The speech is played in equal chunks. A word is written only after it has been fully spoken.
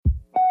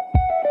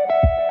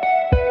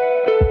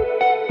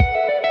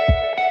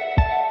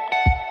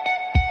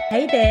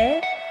Hey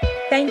there.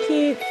 Thank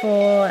you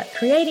for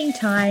creating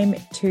time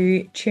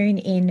to tune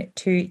in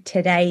to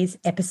today's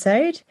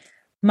episode.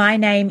 My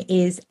name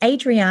is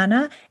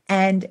Adriana,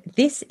 and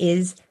this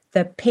is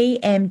the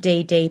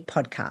PMDD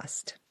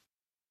podcast.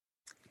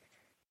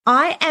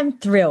 I am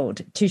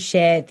thrilled to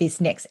share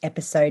this next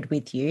episode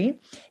with you.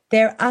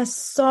 There are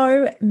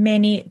so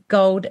many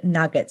gold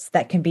nuggets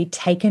that can be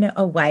taken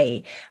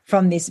away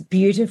from this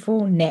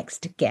beautiful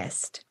next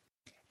guest.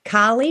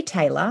 Carly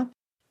Taylor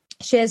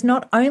shares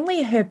not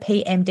only her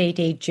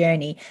PMDD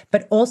journey,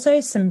 but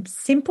also some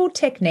simple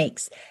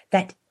techniques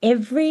that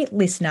every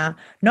listener,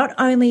 not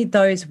only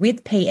those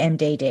with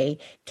PMDD,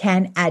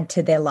 can add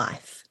to their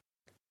life.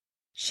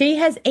 She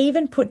has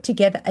even put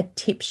together a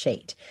tip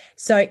sheet.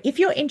 So if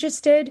you're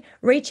interested,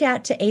 reach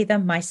out to either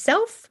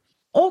myself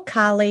or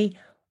Carly.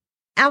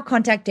 Our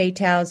contact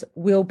details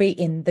will be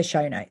in the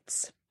show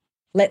notes.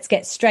 Let's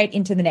get straight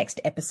into the next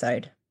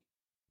episode.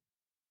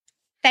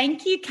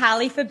 Thank you,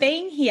 Carly, for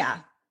being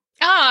here.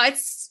 Oh,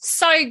 it's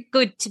so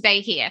good to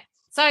be here.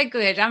 So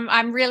good.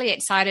 I'm really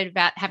excited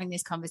about having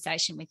this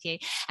conversation with you.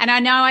 And I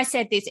know I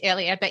said this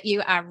earlier, but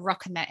you are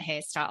rocking that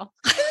hairstyle.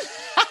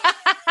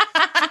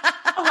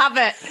 I love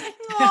it.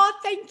 Oh,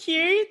 thank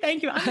you.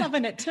 Thank you. I'm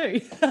loving it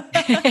too.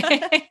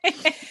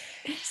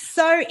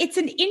 So it's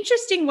an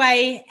interesting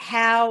way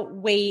how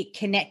we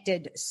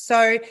connected.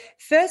 So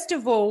first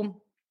of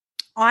all,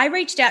 I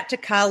reached out to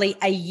Carly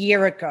a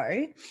year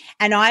ago,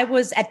 and I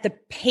was at the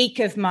peak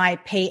of my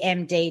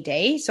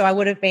PMDD. So I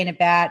would have been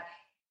about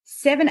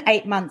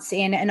 7-8 months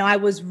in, and I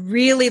was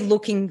really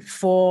looking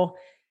for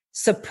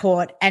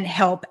support and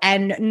help,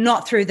 and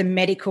not through the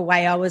medical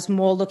way. I was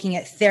more looking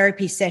at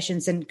therapy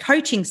sessions and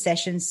coaching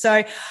sessions.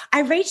 So I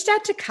reached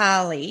out to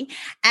Carly,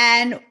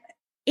 and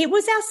it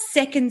was our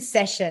second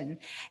session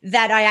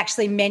that I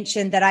actually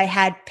mentioned that I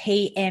had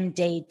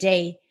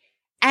PMDD,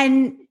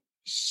 and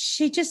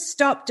she just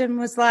stopped and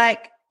was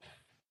like,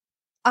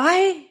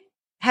 I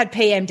had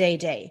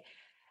PMDD.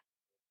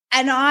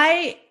 And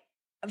I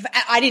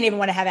didn't even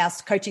want to have our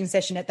coaching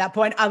session at that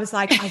point. I was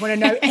like, I want to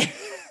know. I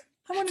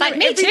want to know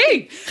me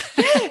everything.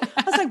 Too. Yeah.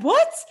 I was like,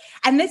 what?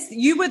 And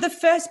you were the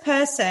first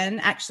person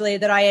actually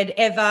that I had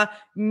ever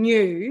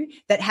knew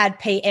that had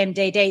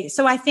PMDD.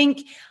 So I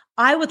think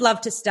I would love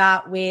to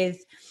start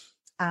with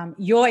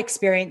your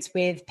experience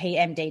with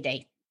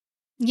PMDD.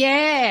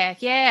 Yeah,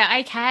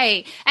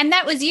 okay. And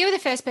that was, you were the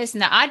first person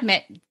that I'd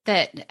met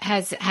that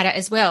has had it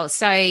as well.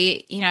 So,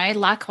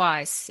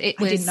 likewise. It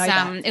was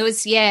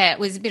it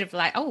was a bit of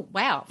like, oh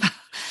wow.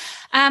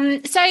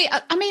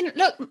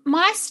 Look,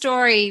 my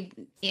story,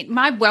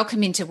 my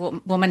welcome into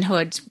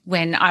womanhood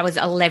when I was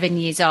 11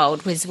 years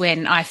old was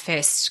when I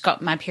first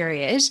got my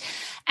period.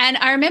 And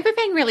I remember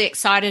being really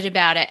excited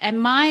about it.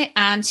 And my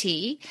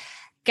auntie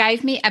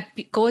gave me a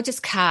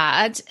gorgeous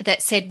card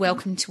that said,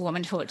 "Welcome to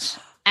womanhood."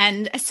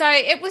 And so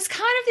it was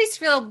kind of this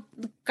real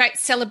great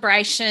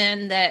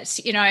celebration that,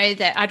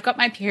 that I'd got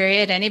my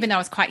period. And even though I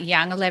was quite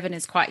young, 11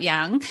 is quite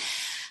young,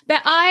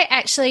 but I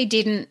actually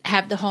didn't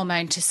have the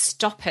hormone to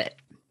stop it.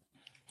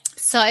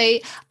 So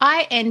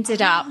I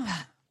ended up,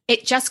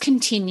 it just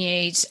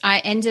continued.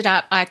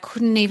 I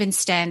couldn't even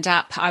stand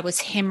up. I was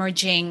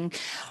hemorrhaging,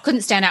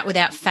 couldn't stand up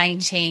without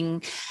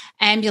fainting.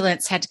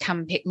 Ambulance had to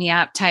come pick me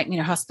up, take me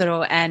to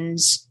hospital, and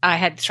I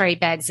had 3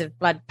 bags of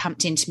blood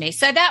pumped into me.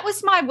 So that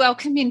was my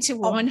welcome into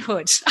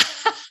womanhood.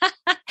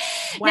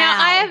 Wow.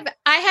 Now,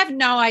 I have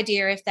no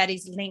idea if that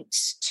is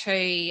linked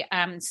to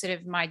sort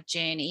of my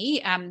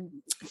journey,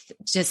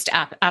 just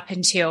up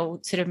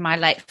until sort of my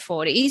late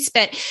 40s,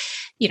 but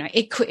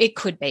it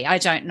could be. I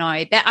don't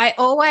know. But I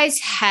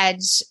always had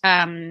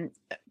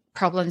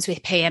problems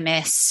with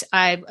PMS.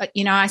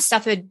 I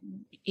suffered,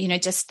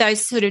 just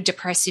those sort of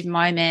depressive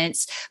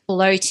moments,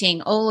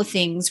 bloating, all the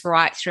things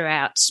right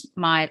throughout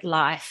my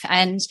life.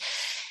 And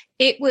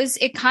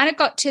it kind of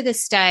got to the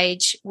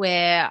stage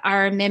where I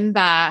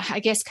remember, I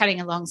guess cutting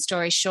a long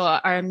story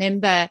short, I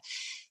remember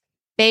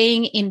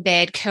being in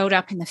bed, curled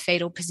up in the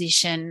fetal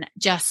position,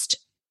 just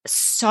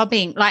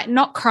sobbing, like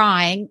not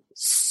crying,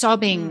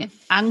 sobbing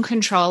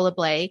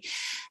uncontrollably,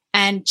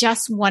 and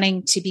just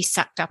wanting to be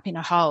sucked up in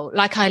a hole.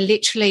 Like I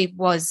literally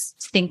was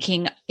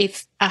thinking,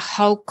 if a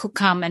hole could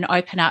come and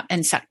open up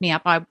and suck me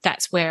up,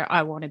 that's where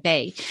I want to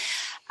be.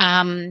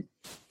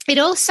 I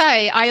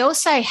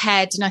also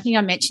had, and I think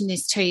I mentioned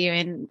this to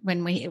you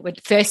when we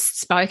first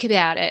spoke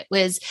about it,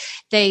 was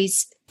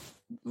these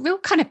real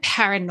kind of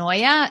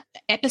paranoia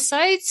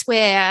episodes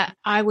where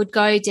I would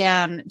go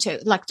down to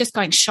like just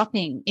going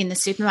shopping in the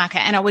supermarket,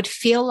 and I would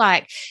feel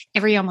like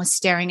everyone was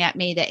staring at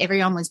me, that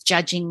everyone was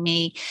judging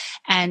me.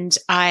 And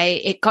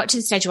it got to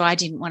the stage where I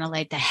didn't want to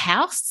leave the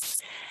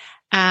house.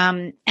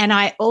 And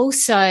I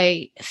also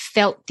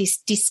felt this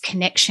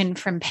disconnection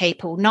from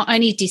people, not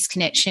only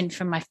disconnection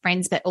from my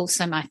friends, but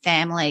also my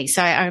family.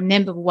 So I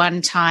remember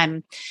one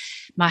time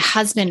my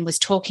husband was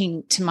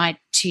talking to my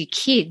 2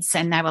 kids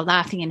and they were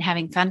laughing and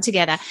having fun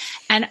together.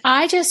 And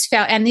I just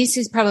felt, and this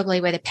is probably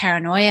where the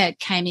paranoia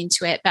came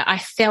into it, but I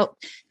felt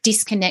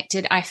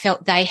disconnected. I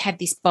felt they had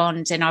this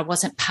bond and I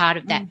wasn't part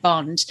of that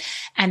bond,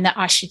 and that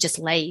I should just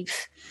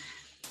leave.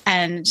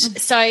 And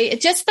so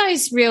just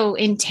those real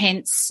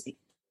intense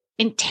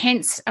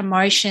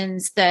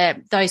emotions,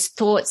 those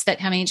thoughts that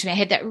come into my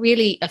head that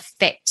really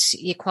affect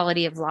your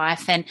quality of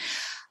life. And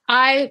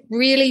I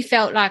really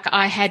felt like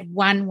I had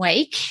 1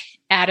 week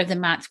out of the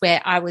month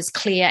where I was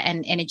clear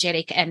and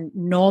energetic and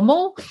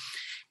normal.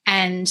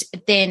 And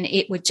then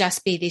it would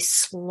just be this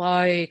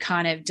slow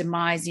kind of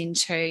demise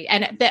into,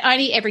 but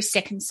only every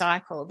second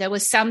cycle. There were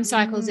some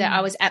cycles that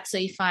I was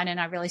absolutely fine and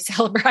I really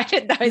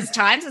celebrated those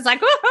times. It's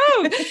like,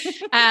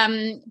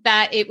 woohoo!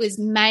 But it was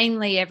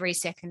mainly every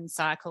second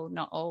cycle,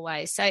 not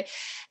always. So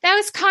that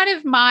was kind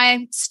of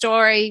my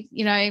story.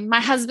 You know,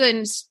 my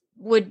husband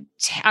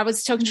I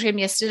was talking to him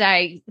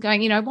yesterday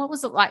going, you know, what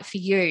was it like for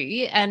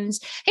you? And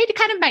he'd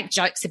kind of make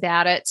jokes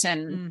about it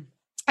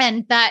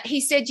but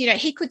he said, you know,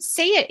 he could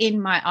see it in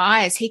my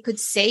eyes. He could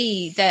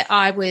see that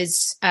I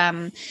was,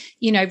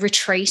 you know,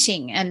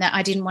 retreating and that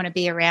I didn't want to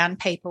be around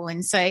people.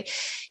 And so,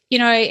 you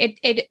know,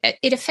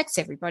 it affects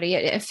everybody.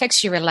 It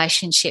affects your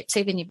relationships,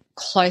 even your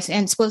close,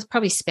 and well,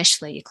 probably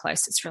especially your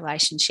closest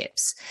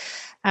relationships.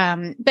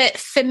 But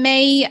for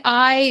me,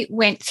 I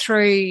went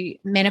through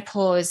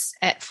menopause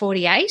at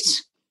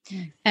 48.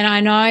 And I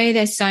know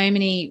there's so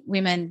many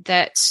women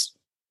that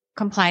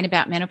complain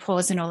about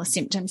menopause and all the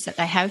symptoms that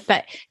they have,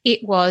 but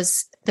it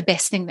was the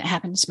best thing that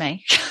happened to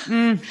me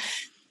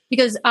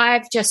because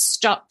I've just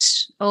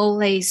stopped all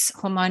these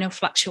hormonal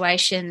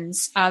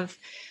fluctuations.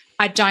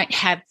 I don't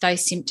have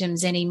those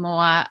symptoms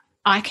anymore.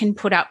 I can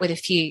put up with a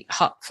few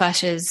hot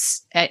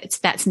flushes.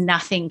 That's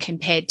nothing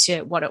compared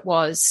to what it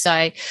was.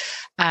 So,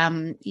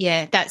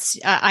 that's,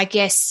 I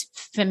guess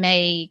for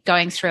me,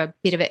 going through a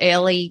bit of an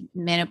early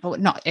menopause,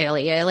 not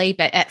early,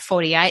 but at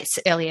 48, it's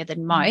earlier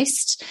than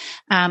most,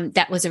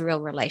 that was a real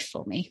relief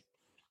for me.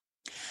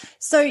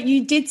 So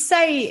you did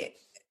say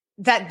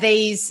that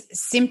these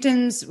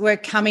symptoms were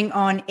coming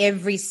on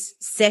every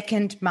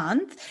second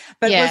month,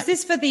 but was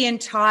this for the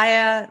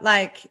entire,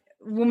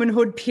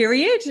 womanhood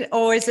period,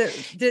 or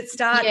did it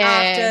start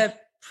after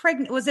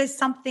was there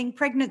something,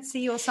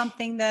 pregnancy or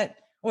something that,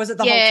 or was it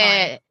the whole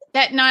time?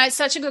 No, it's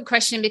such a good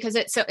question because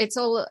it's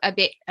all a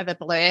bit of a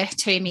blur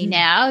to me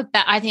now,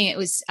 but I think it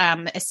was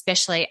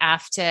especially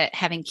after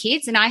having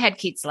kids, and I had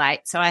kids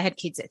late. So I had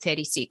kids at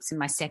 36 and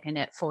my second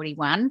at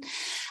 41.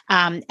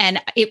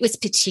 And it was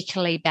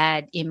particularly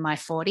bad in my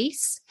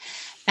 40s.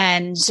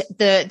 And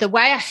the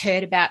way I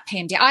heard about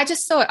PMD, I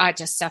just thought I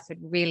just suffered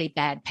really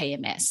bad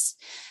PMS.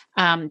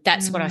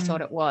 That's what I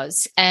thought it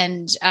was.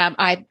 And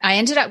I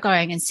ended up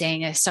going and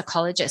seeing a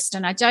psychologist,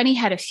 and I'd only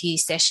had a few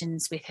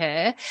sessions with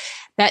her,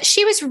 but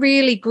she was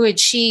really good.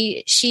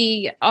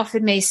 She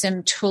offered me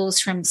some tools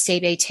from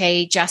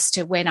CBT just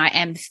to, when I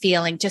am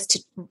feeling, just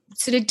to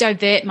sort of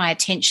divert my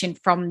attention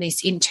from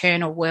this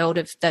internal world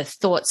of the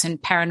thoughts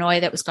and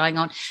paranoia that was going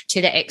on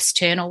to the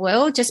external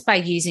world, just by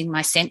using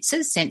my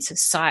senses, sense of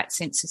sight,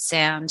 sense of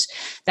sound,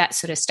 that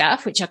sort of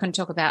stuff, which I can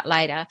talk about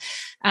later.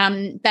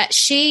 But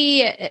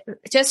she,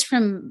 just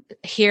from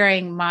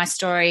hearing my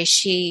story,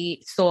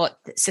 she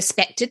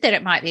suspected that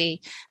it might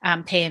be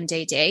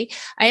PMDD.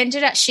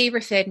 She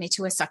referred me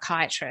to a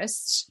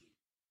psychiatrist.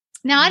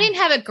 Now, I didn't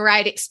have a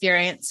great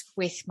experience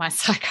with my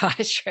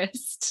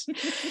psychiatrist.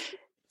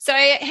 So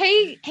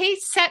he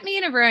sat me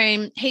in a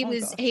room. He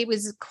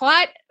was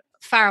quite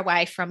far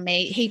away from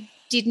me. He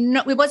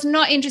was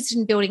not interested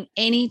in building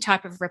any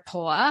type of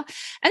rapport. And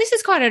this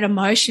is quite an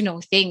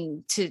emotional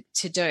thing to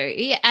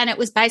do. And it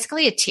was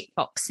basically a tick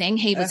box thing.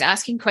 He was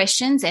asking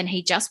questions and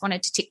he just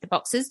wanted to tick the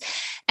boxes.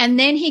 And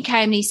then he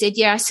came and he said,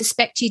 I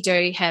suspect you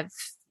do have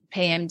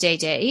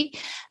PMDD.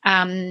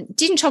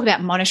 Didn't talk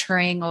about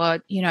monitoring or,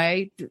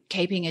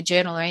 keeping a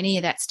journal or any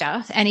of that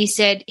stuff. And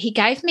he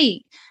gave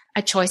me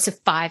a choice of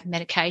 5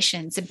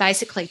 medications and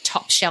basically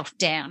top shelf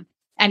down.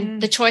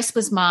 And the choice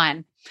was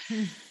mine.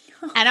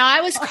 And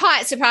I was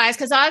quite surprised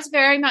because I was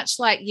very much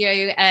like you,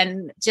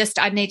 and just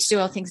I need to do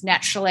all things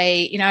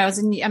naturally. I'm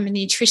a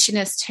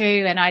nutritionist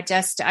too, and I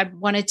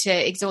wanted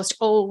to exhaust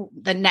all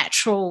the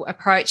natural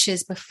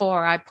approaches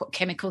before I put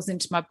chemicals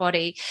into my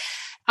body.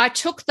 I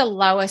took the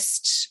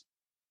lowest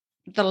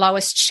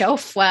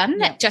shelf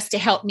one just to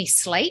help me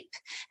sleep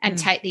and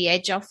take the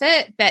edge off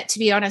it. But to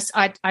be honest,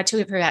 I took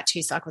it for about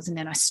 2 cycles and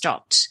then I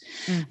stopped.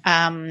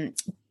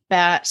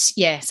 But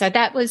yeah, so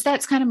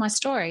that's kind of my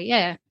story.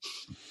 Yeah.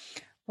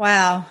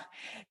 Wow.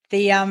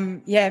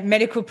 The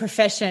medical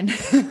profession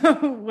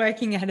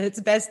working at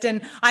its best.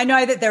 And I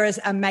know that there is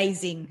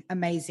amazing.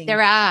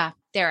 There are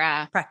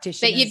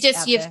practitioners.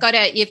 But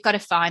you've got to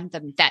find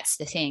them. That's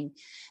the thing.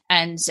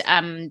 And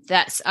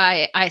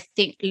I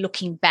think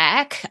looking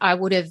back, I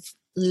would have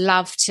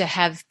loved to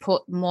have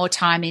put more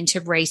time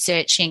into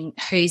researching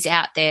who's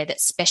out there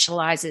that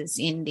specializes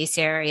in this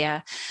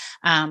area.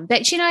 But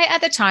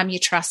at the time you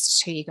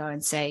trust who you go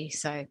and see.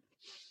 So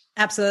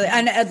absolutely.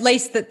 And at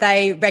least that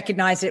they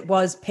recognized it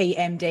was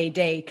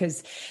PMDD,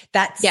 because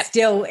that's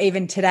still,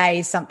 even today,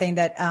 is something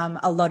that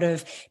a lot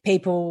of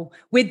people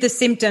with the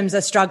symptoms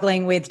are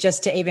struggling with,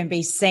 just to even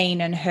be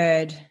seen and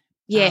heard.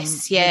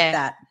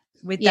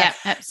 With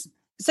that.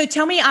 So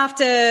tell me,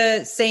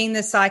 after seeing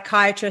the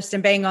psychiatrist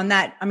and being on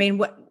that, I mean,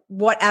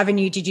 what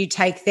avenue did you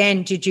take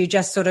then? Did you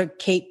just sort of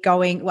keep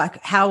going?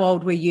 Like, how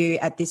old were you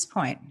at this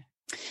point?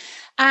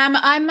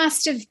 I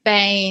must have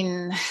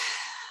been,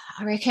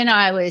 I reckon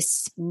I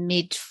was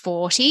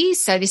mid-40s.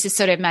 So this is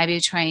sort of maybe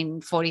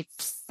between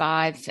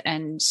 45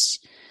 and,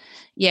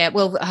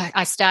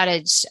 I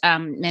started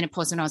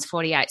menopause when I was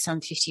 48, so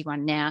I'm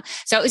 51 now.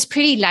 So it was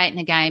pretty late in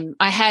the game.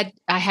 I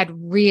had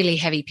really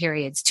heavy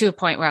periods to a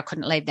point where I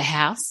couldn't leave the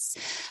house,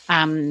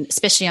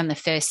 especially on the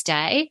first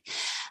day.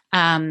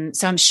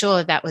 So I'm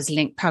sure that was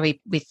linked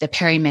probably with the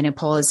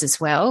perimenopause as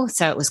well.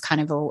 So it was kind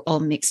of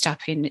all mixed up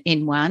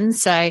in one.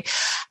 So,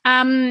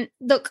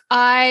 look,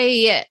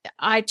 I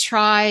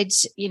tried,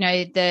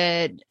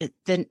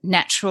 the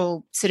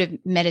natural sort of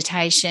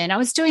meditation. I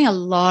was doing a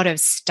lot of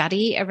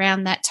study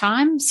around that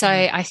time. So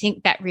I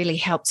think that really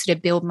helped sort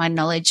of build my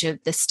knowledge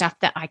of the stuff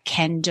that I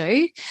can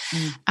do.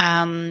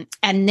 And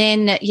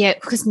then,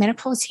 because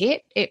menopause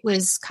hit, it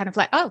was kind of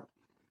like, oh,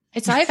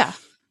 it's over.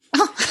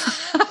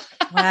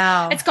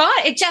 Wow. It's gone.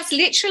 It just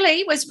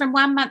literally was from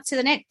 1 month to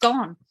the next,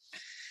 gone.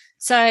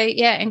 So,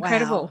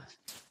 incredible. Wow.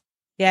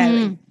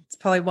 Yeah, it's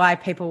probably why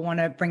people want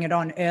to bring it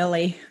on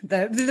early,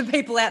 the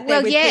people out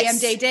there with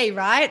PMDD,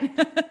 right?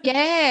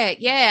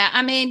 Yeah.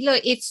 I mean,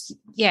 look,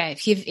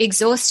 if you've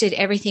exhausted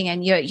everything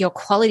and your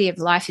quality of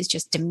life is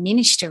just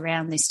diminished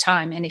around this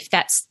time, and if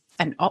that's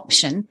an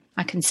option,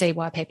 I can see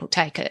why people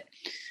take it.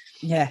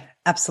 Yeah,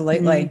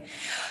 absolutely.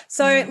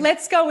 So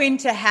let's go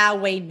into how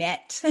we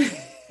met.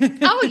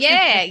 Oh,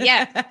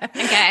 yeah.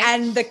 Okay.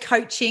 And the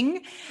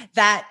coaching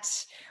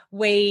that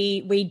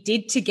we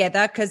did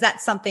together, because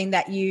that's something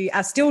that you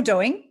are still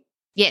doing.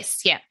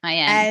 Yes, yeah, I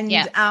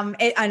am.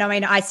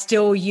 And I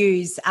still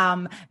use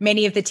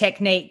many of the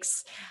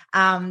techniques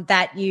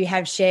that you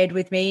have shared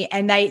with me,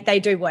 and they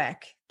do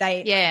work.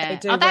 They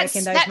do work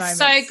in those moments. That's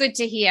so good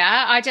to hear.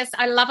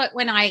 I love it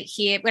when I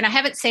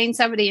haven't seen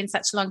somebody in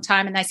such a long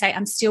time and they say,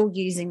 I'm still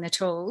using the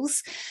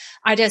tools.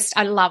 I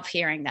love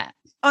hearing that.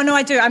 Oh, no,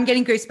 I do. I'm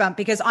getting goosebumps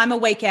because I'm a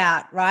week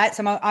out, right?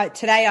 So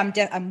today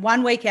I'm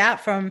 1 week out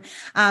from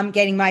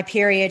getting my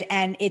period,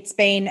 and it's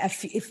been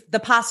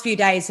the past few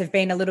days have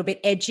been a little bit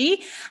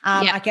edgy.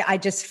 I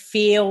just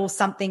feel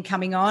something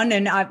coming on,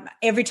 and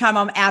every time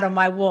I'm out on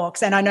my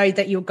walks, and I know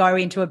that you'll go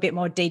into a bit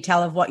more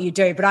detail of what you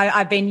do, but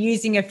I've been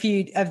using a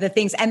few of the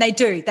things, and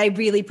they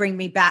really bring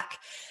me back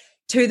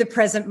to the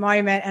present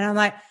moment. And I'm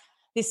like,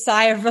 this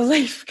sigh of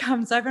relief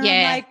comes over, and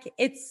I'm like,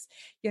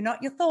 you're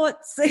not your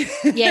thoughts.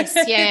 Yes,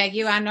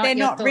 you are not. They're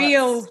your not thoughts.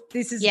 real.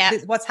 This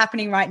is what's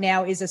happening right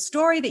now is a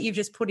story that you've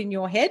just put in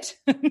your head.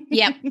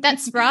 Yep,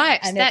 that's right.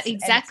 Exactly.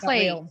 And it's not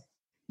real.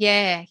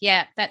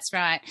 Yeah, that's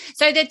right.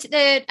 So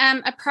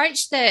the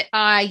approach that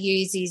I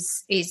use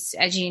is,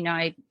 as you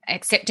know,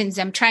 acceptance.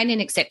 I'm trained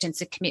in acceptance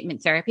and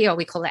commitment therapy, or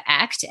we call it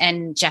ACT,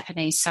 and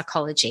Japanese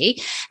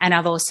psychology. And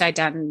I've also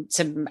done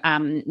some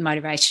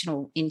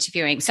motivational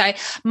interviewing. So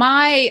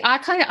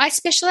I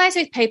specialize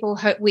with people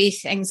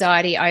with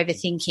anxiety,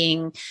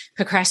 overthinking,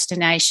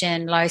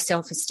 procrastination, low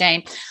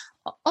self-esteem,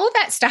 all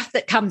that stuff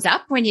that comes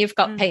up when you've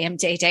got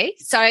PMDD.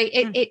 So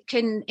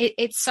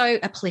it's so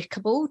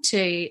applicable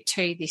to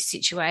this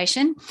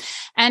situation.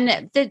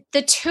 And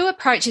the two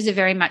approaches are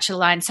very much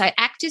aligned. So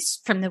ACT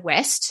is from the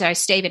West. So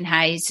Stephen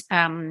Hayes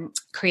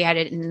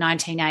created it in the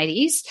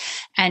 1980s.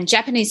 And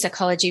Japanese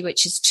psychology,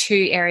 which is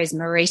two areas,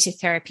 Morita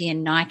therapy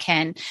and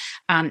Nikan,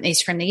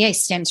 is from the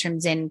East, stems from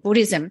Zen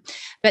Buddhism.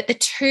 But the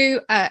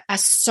two are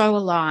so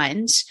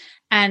aligned.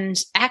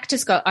 And ACT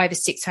has got over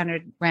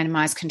 600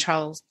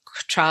 randomized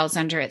trials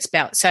under its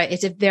belt. So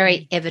it's a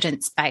very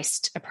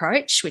evidence-based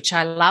approach, which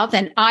I love.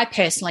 And I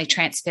personally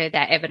transfer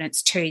that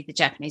evidence to the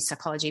Japanese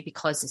psychology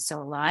because it's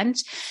so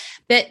aligned.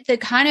 But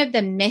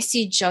the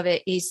message of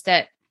it is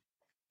that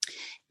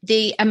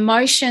the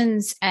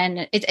emotions,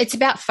 and it's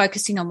about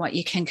focusing on what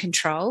you can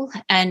control,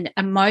 and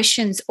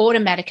emotions,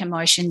 automatic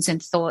emotions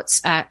and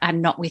thoughts are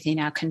not within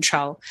our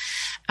control,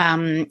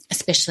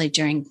 especially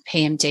during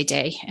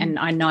PMDD. And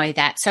I know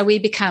that. So we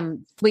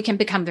can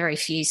become very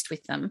fused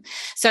with them.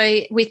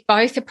 So with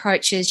both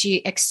approaches, you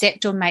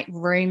accept or make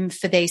room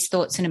for these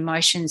thoughts and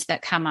emotions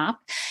that come up,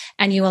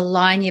 and you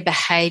align your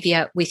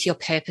behavior with your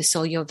purpose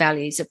or your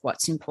values of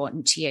what's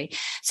important to you.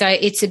 So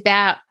it's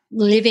about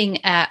living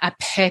a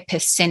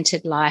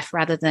purpose-centered life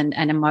rather than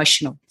an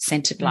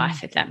emotional-centered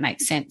life, if that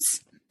makes sense.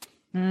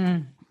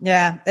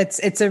 Yeah,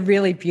 it's a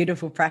really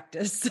beautiful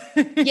practice.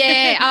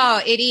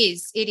 It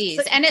is.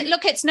 So, and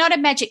it's not a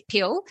magic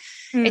pill.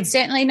 It's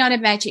certainly not a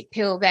magic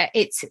pill, but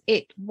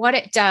what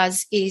it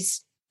does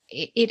is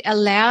it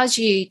allows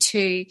you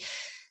to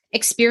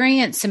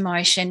experience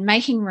emotion,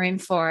 making room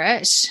for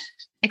it,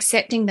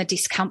 accepting the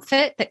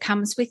discomfort that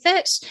comes with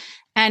it.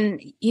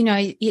 And,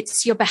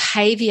 it's your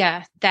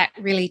behavior that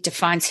really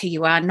defines who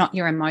you are, not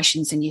your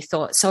emotions and your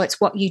thoughts. So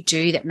it's what you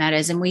do that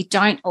matters. And we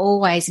don't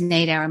always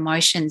need our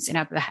emotions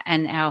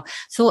and our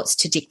thoughts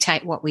to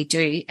dictate what we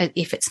do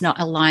if it's not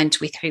aligned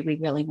with who we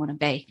really want to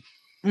be.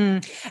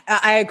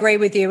 I agree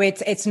with you.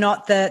 It's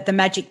not the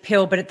magic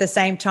pill, but at the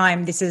same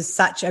time, this is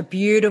such a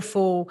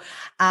beautiful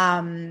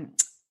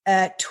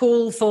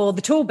tool for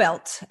the tool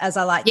belt, as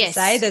I like to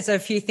say. There's a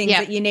few things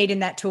that you need in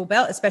that tool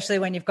belt, especially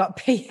when you've got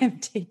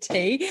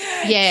PMDD.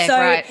 Yeah, so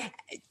right.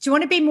 Do you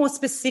want to be more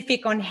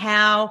specific on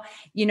how,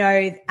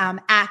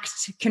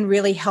 ACT can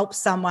really help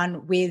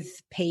someone with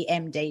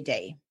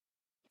PMDD?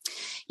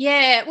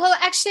 Yeah, well,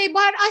 actually,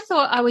 what I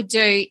thought I would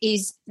do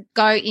is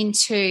go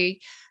into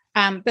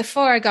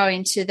before I go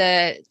into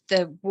the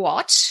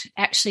what,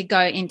 actually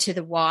go into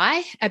the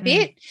why a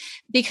bit,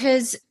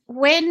 because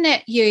when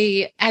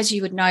you, as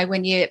you would know,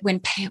 when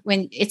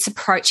it's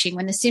approaching,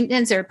 when the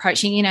symptoms are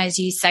approaching, as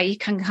you say, you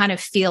can kind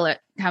of feel it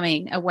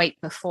coming a week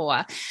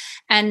before,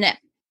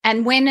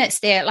 and when it's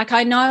there, like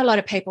I know a lot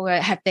of people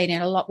have been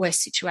in a lot worse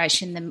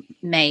situation than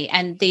me,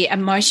 and the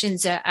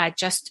emotions are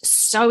just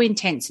so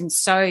intense and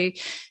so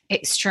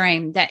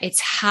extreme that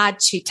it's hard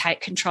to take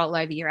control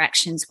over your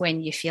actions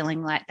when you're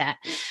feeling like that.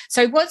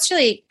 So what's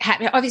really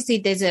happening, obviously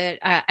there's a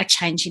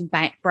change in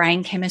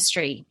brain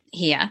chemistry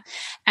here.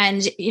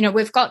 And,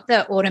 we've got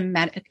the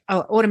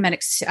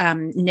automatic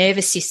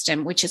nervous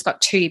system, which has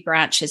got two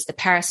branches, the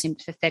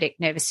parasympathetic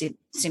nervous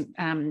system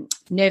and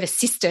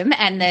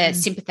the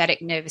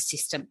sympathetic nervous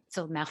system. It's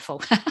a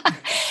mouthful.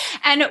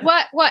 And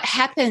what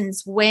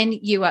happens when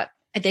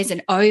there's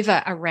an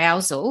over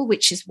arousal,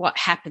 which is what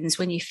happens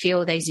when you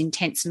feel these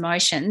intense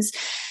emotions.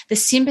 The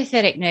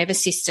sympathetic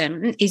nervous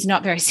system is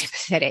not very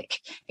sympathetic.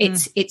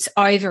 It's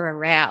over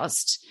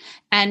aroused.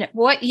 And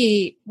what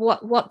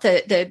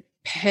the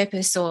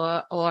purpose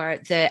or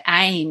the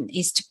aim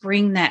is to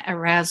bring that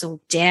arousal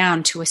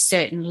down to a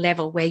certain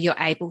level where you're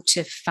able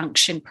to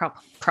function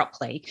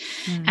properly.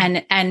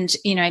 And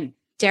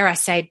dare I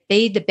say,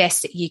 be the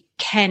best that you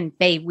can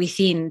be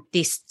within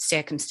this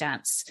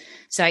circumstance.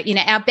 So,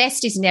 our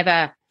best is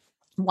never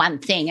one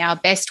thing. Our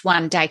best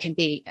one day can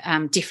be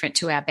different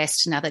to our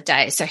best another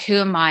day. So who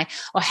am I,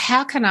 or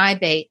how can I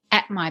be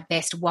at my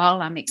best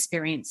while I'm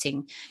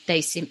experiencing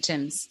these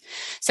symptoms?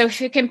 So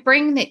if you can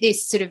bring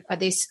this sort of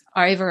this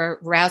over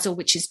arousal,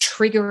 which is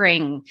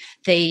triggering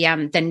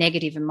the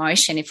negative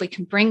emotion, if we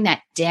can bring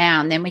that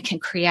down, then we can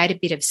create a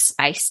bit of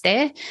space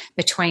there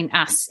between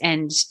us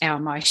and our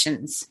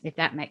emotions, if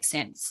that makes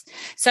sense.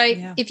 So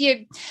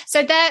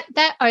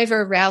that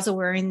over arousal,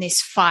 we're in this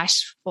fight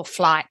or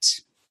flight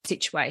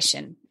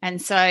situation.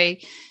 And so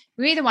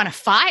we either want to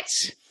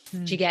fight, do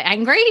you get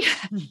angry?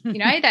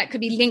 That could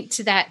be linked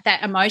to that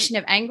emotion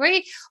of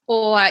angry,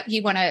 or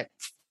you want to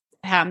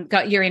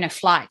you're in a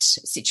flight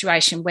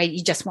situation where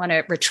you just want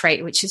to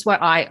retreat, which is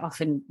what I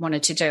often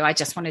wanted to do. I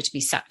just wanted to be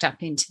sucked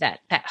up into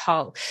that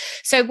hole.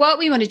 So what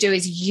we want to do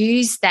is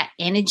use that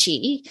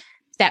energy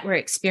that we're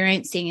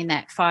experiencing in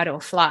that fight or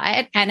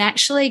flight and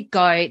actually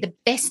go, the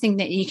best thing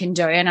that you can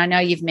do, and I know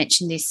you've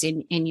mentioned this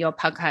in your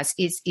podcast,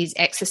 is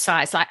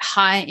exercise, like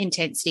high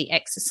intensity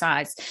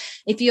exercise.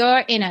 If you're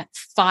in a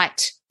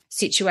fight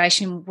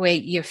situation where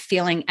you're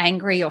feeling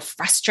angry or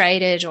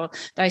frustrated or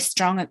those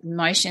strong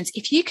emotions,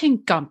 if you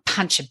can go and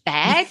punch a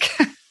bag,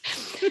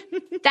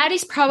 that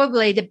is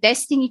probably the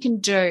best thing you can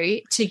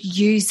do to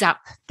use up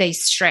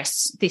this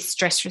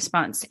stress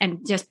response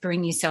and just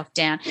bring yourself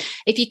down.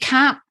 If you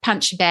can't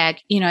punch a bag,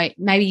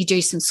 maybe you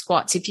do some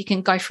squats. If you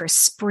can go for a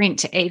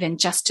sprint, even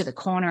just to the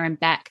corner and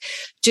back,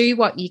 do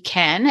what you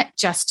can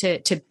just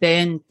to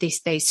burn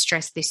this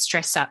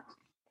stress up.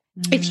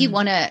 If you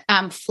want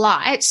to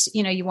flight,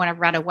 you want to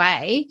run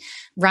away,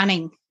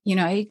 running.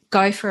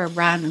 Go for a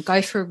run,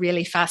 go for a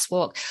really fast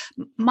walk.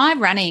 My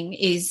running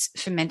is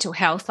for mental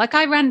health. Like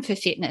I run for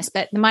fitness,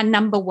 but my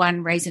number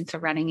one reason for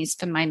running is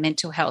for my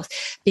mental health,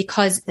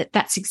 because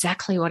that's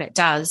exactly what it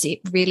does.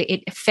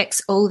 It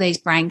affects all these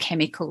brain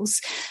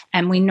chemicals.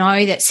 And we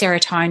know that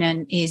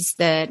serotonin is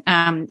the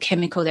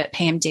chemical that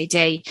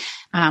PMDD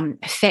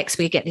affects.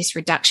 We get this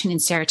reduction in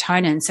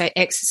serotonin. So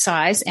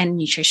exercise and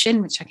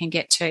nutrition, which I can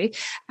get to,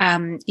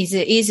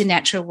 is a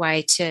natural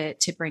way to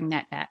bring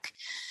that back.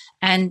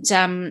 And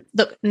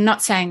look, I'm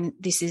not saying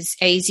this is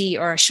easy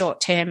or a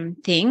short-term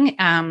thing,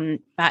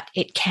 but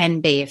it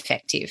can be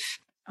effective.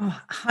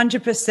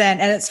 100%.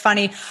 And it's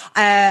funny,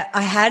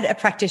 I had a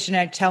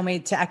practitioner tell me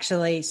to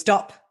actually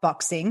stop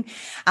boxing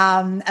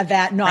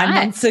about 9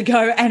 months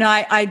ago. And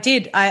I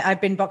did. I've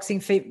been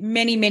boxing for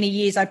many, many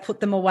years. I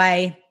put them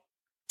away.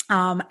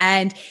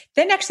 And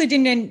then actually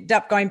didn't end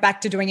up going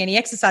back to doing any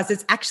exercise.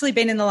 It's actually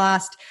been in the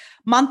last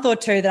month or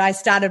two that I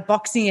started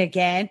boxing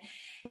again.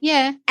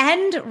 Yeah.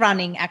 And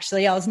running,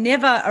 actually. I was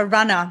never a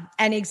runner.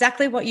 And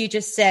exactly what you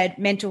just said,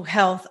 mental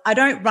health. I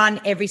don't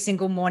run every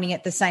single morning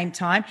at the same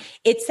time.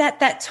 It's at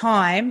that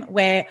time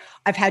where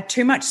I've had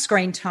too much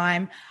screen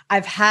time.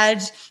 I've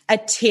had a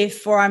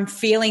tiff, or I'm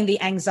feeling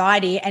the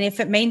anxiety. And if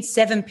it means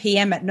 7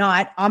 p.m. at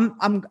night, I'm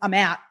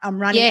out.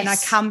 I'm running. And I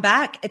come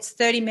back. It's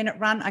 30-minute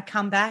run. I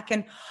come back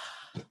and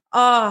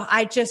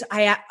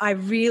I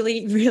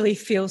really, really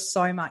feel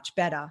so much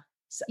better.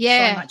 So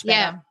much better.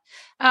 Yeah.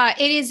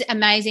 It is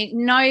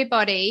amazing.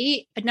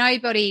 Nobody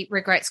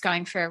regrets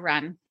going for a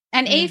run.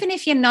 And even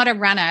if you're not a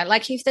runner,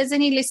 like if there's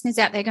any listeners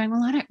out there going,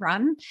 well, I don't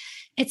run,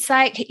 it's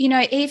like, you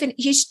know, even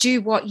you just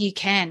do what you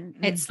can.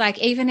 It's like,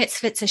 even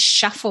if it's a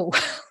shuffle,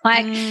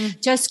 like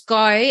just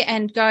go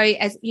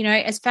as, you know,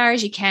 as far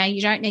as you can.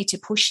 You don't need to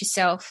push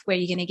yourself where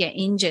you're going to get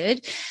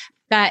injured.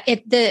 But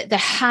the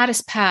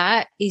hardest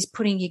part is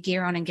putting your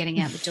gear on and getting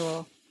out the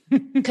door,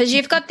 because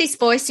you've got this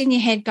voice in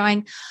your head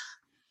going,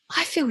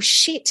 I feel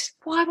shit.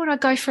 Why would I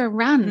go for a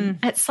run?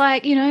 It's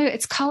like, you know,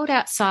 it's cold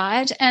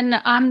outside and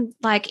I'm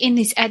like in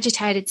this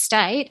agitated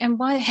state, and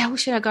why the hell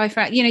should I go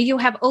for it? You know, you'll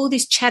have all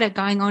this chatter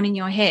going on in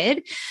your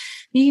head.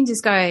 You can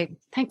just go,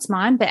 thanks,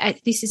 mind, but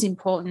this is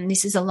important.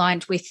 This is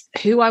aligned with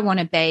who I want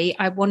to be.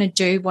 I want to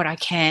do what I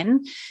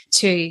can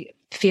to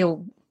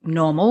feel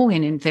normal,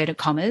 in inverted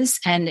commas.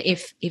 And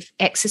if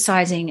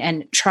exercising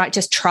and try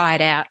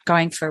it out,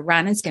 going for a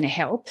run is going to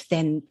help,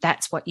 then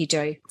that's what you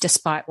do,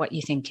 despite what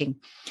you're thinking.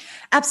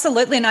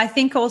 Absolutely. And I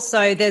think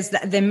also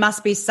there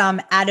must be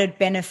some added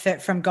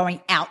benefit from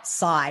going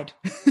outside.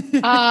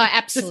 Oh,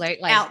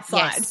 absolutely.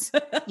 Outside.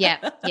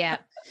 Yes. Yeah.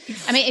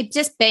 I mean,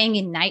 just being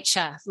in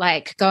nature,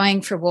 like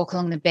going for a walk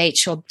along the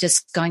beach or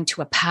just going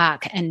to a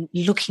park and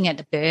looking at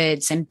the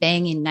birds and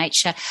being in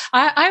nature.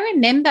 I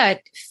remember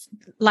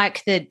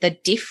like the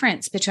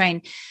difference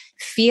between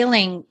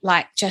feeling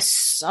like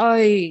just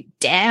so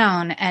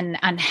down and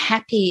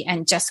unhappy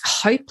and just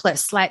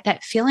hopeless, like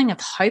that feeling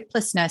of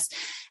hopelessness.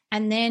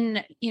 And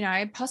then, you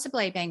know,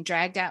 possibly being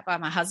dragged out by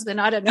my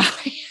husband. I don't know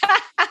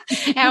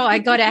how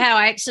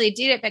I actually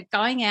did it, but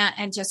going out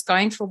and just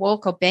going for a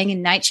walk or being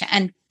in nature,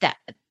 and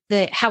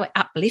how it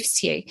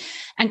uplifts you,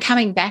 and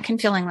coming back and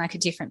feeling like a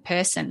different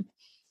person.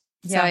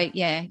 Yeah. So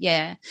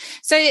yeah.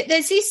 So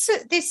there's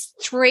this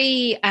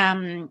three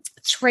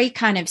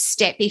kind of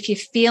step. If you're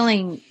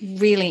feeling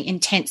really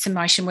intense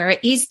emotion where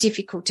it is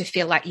difficult to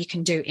feel like you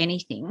can do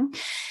anything,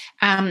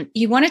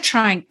 you want to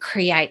try and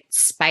create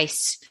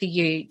space for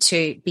you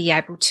to be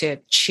able to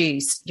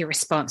choose your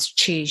response,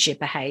 choose your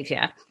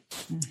behavior.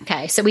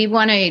 Okay, so we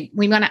want to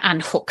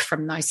unhook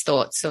from those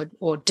thoughts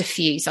or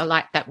diffuse. I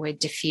like that word,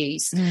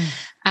 diffuse.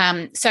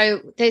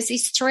 So there's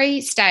this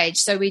 3-stage.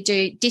 So we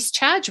do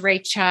discharge,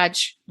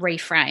 recharge,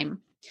 reframe.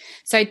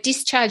 So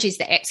discharge is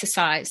the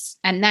exercise,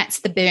 and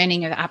that's the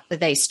burning of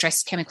these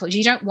stress chemicals.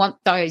 You don't want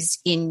those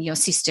in your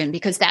system,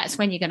 because that's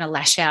when you're going to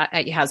lash out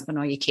at your husband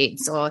or your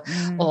kids, or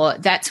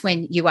that's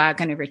when you are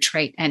going to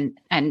retreat and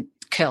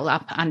curl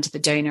up under the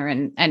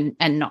doona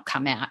and not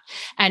come out.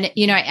 And,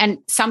 you know, and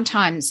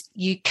sometimes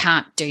you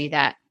can't do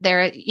that.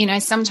 There are, you know,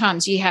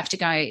 sometimes you have to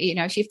go, you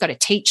know, if you've got a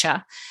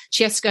teacher,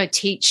 she has to go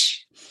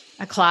teach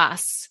a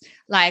class,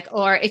 like,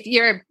 or if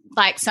you're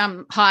like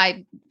some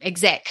high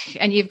exec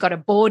and you've got a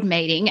board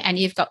meeting and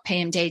you've got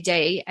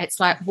PMDD, it's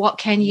like, what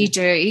can you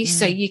do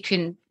so you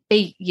can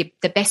be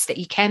the best that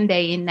you can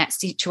be in that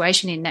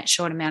situation in that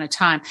short amount of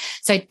time.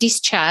 So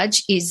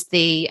discharge is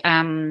the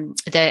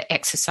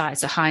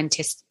exercise, the high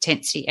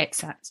intensity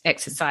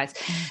exercise.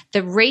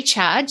 The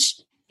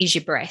recharge is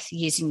your breath,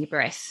 using your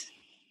breath.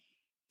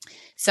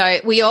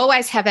 So we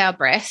always have our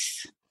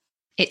breath.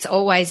 It's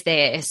always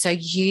there. So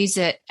use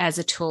it as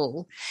a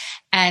tool.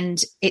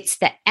 And it's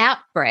the out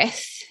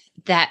breath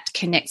that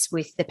connects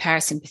with the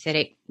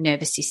parasympathetic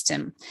nervous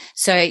system.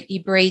 So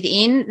you breathe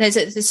in.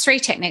 There's 3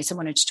 techniques I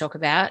wanted to talk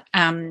about.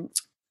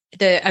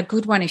 A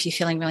good one, if you're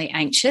feeling really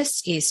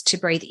anxious, is to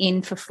breathe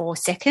in for 4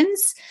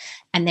 seconds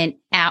and then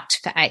out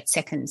for 8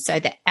 seconds. So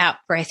the out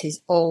breath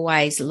is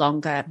always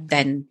longer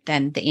than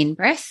the in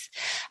breath.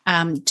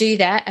 Do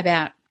that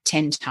about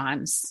 10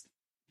 times.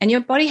 And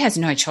your body has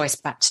no choice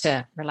but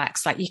to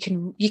relax. Like you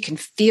can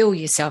feel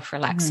yourself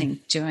relaxing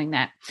doing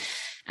that.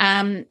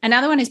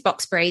 Another one is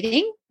box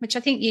breathing, which I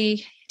think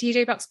do you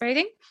do box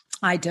breathing?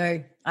 I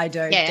do.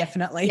 Yeah.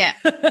 Definitely. Yeah.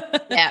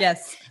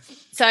 Yes.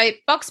 So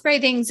box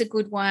breathing is a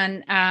good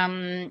one.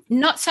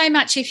 Not so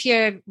much if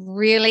you're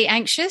really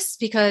anxious,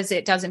 because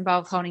it does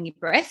involve holding your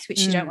breath,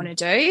 which you don't want to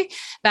do.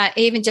 But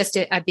even just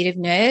a bit of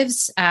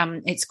nerves,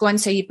 it's gone.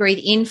 So you breathe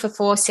in for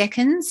 4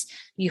 seconds,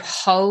 you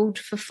hold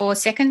for 4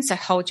 seconds. So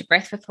hold your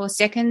breath for 4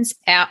 seconds,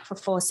 out for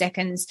 4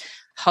 seconds,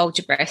 hold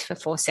your breath for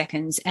 4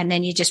 seconds, and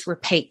then you just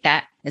repeat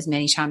that as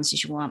many times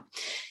as you want.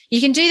 You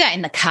can do that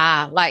in the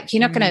car. Like, you're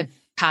not going to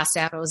pass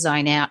out or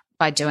zone out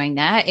by doing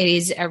that. It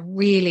is a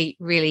really,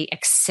 really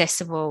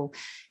accessible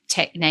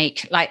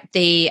technique. Like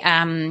the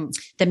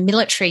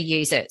military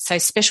use it. So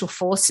special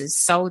forces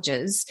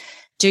soldiers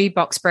do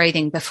box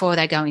breathing before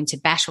they go into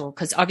battle,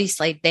 because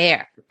obviously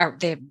they're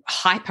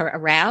hyper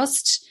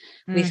aroused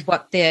with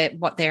what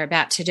they're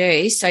about to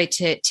do. So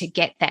to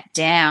get that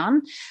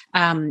down,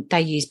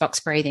 they use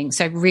box breathing.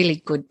 So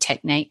really good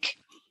technique.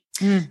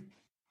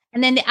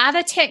 And then the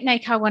other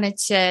technique I wanted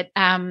to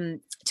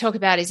talk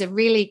about is a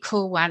really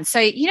cool one. So,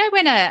 you know,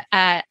 when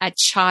a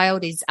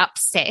child is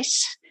upset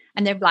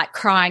and they're like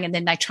crying, and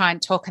then they try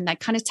and talk, and they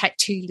kind of take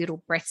 2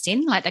 little breaths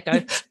in, like they go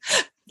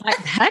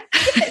like that.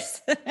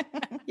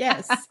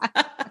 Yes.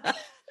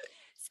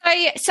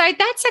 So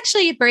that's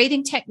actually a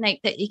breathing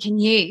technique that you can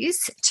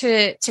use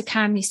to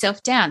calm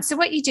yourself down. So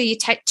what you do, you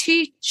take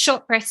 2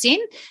 short breaths in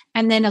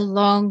and then a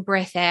long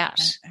breath out.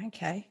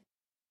 Okay.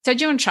 So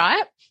do you want to try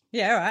it?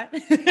 Yeah, all right.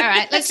 All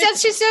right, let's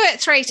just do it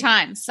 3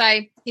 times.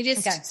 So you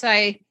just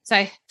so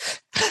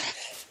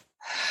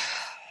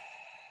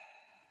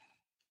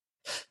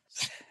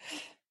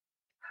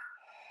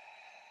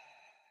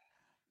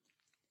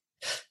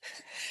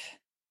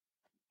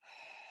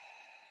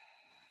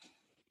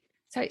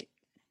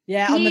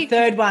yeah, on the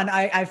third one,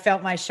 I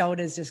felt my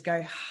shoulders just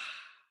go.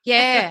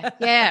 Yeah.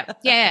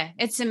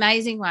 It's an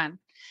amazing one.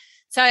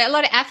 So a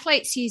lot of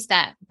athletes use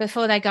that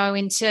before they go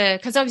into,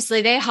 because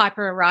obviously they're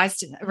hyper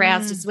aroused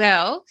as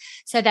well.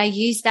 So they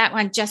use that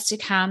one just to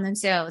calm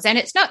themselves. And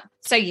it's not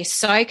so you're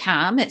so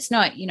calm. It's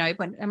not,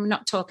 when I'm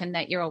not talking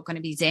that you're all going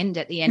to be zen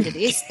at the end of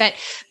this, but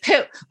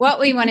what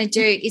we want to do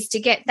is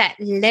to get that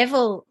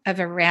level of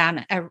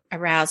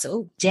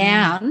arousal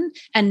down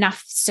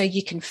enough so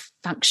you can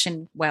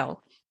function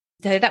well.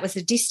 So that was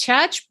the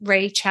discharge,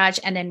 recharge,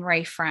 and then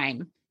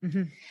reframe.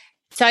 Mm-hmm.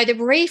 So the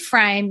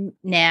reframe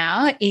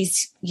now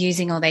is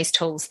using all these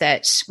tools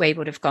that we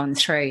would have gone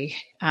through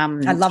in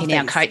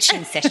our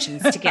coaching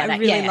sessions together. I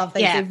really love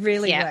these. They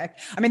really work.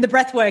 I mean, the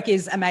breath work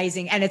is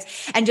amazing. And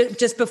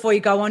just before you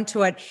go on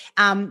to it,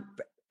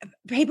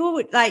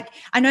 people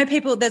I know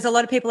people, there's a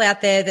lot of people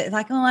out there that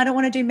like, I don't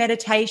want to do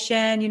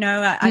meditation.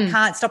 I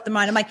can't stop the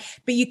mind. I'm like,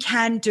 but you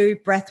can do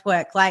breath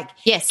work. Like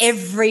yes,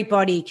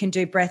 everybody can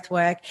do breath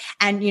work.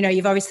 And,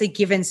 you've obviously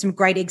given some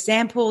great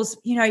examples,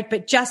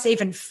 but just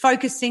even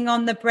focusing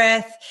on the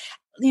breath,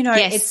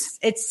 yes.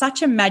 it's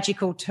such a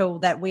magical tool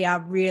that we are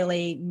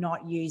really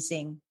not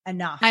using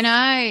enough. I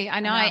know.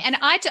 Enough. And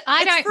I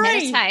don't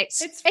free. meditate.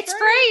 It's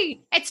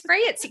free. It's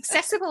free. It's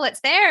accessible. It's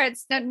there.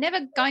 It's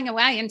never going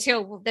away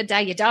until the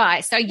day you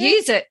die. So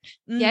use it.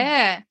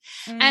 Yeah.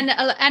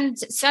 And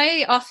so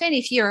often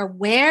if you're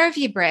aware of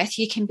your breath,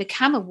 you can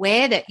become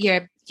aware that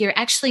you're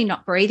actually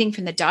not breathing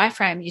from the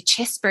diaphragm, you're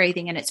chest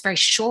breathing, and it's very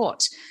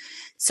short.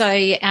 So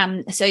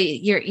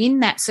you're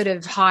in that sort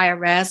of high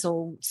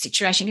arousal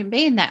situation. You can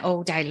be in that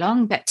all day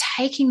long, but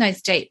taking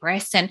those deep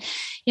breaths and,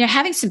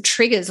 having some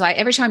triggers, like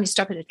every time you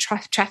stop at a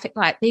traffic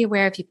light, be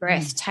aware of your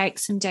breath, take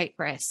some deep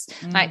breaths.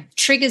 Like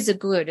triggers are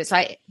good. It's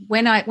like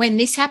when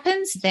this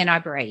happens, then I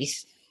breathe.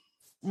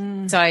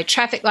 So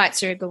traffic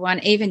lights are a good one,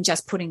 even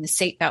just putting the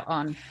seatbelt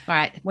on,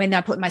 right? When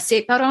I put my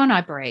seatbelt on,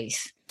 I breathe.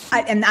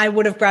 And I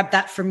would have grabbed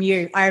that from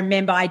you. I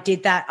remember I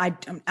did that.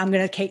 I'm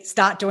going to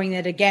start doing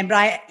it again.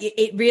 But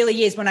it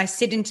really is when I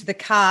sit into the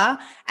car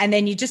and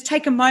then you just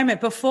take a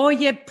moment before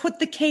you put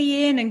the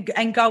key in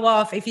and go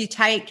off. If you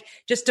take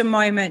just a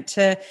moment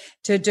to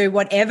do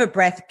whatever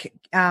breath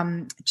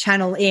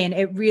channel in,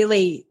 it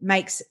really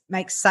makes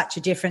such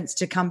a difference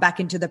to come back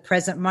into the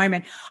present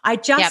moment. I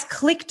just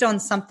clicked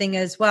on something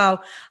as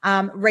well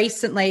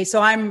recently.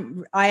 So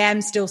I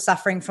am still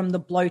suffering from the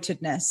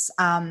bloatedness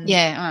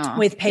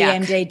with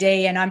PMDD.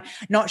 And I'm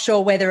not sure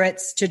whether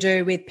it's to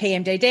do with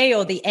PMDD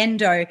or the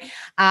endo.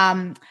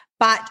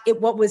 But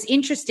what was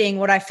interesting,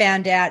 what I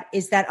found out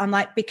is that I'm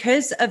like,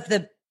 because of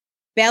the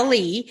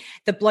belly,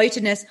 the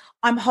bloatedness,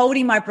 I'm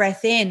holding my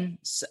breath in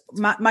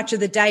much of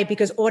the day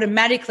because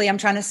automatically I'm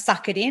trying to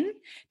suck it in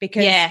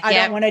because I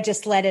don't want to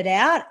just let it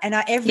out. And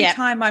every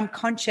time I'm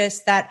conscious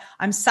that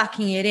I'm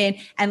sucking it in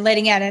and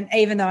letting out, and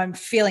even though I'm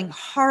feeling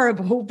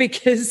horrible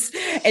because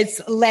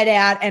it's let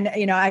out and,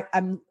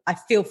 I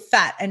feel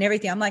fat and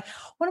everything, I'm like,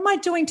 what am I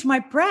doing to my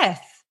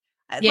breath?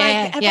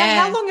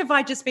 How long have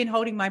I just been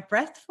holding my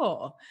breath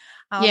for?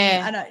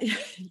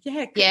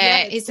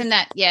 Isn't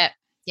that,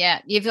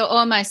 Yeah, you've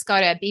almost got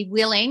to be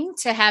willing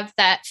to have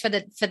that for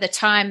the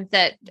time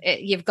that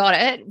you've got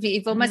it.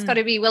 You've almost got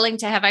to be willing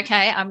to have,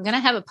 okay, I'm going to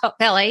have a pot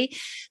belly,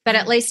 but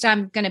at least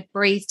I'm going to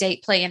breathe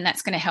deeply, and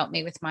that's going to help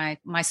me with my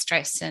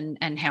stress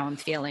and how I'm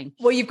feeling.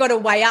 Well, you've got to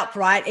weigh up,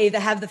 right? Either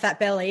have the fat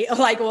belly or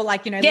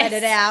let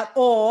it out,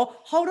 or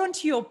hold on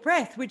to your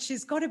breath, which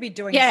has got to be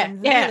doing some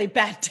really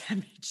bad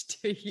damage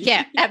to you.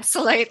 Yeah,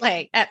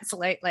 absolutely.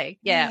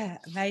 Yeah,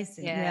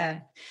 amazing. Yeah.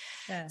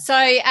 So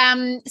the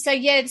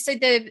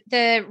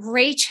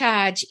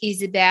recharge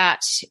is about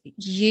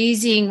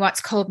using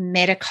what's called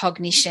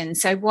metacognition.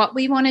 So what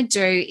we want to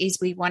do is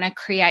we want to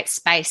create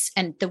space,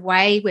 and the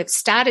way we've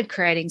started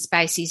creating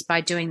space is by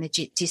doing the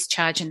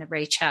discharge and the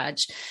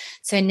recharge.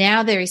 So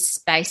now there is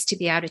space to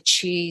be able to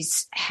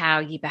choose how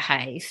you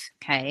behave.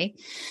 Okay.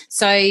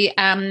 So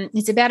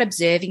it's about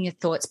observing your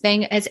thoughts.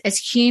 Being as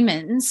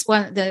humans,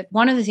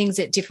 one of the things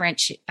that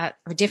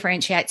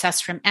differentiates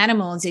us from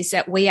animals is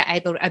that we are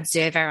able to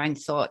observe our own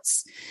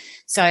thoughts.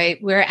 So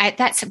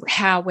that's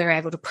how we're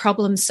able to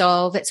problem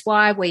solve. It's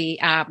why we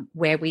are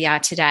where we are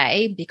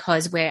today,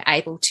 because we're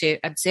able to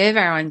observe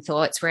our own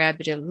thoughts. We're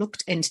able to look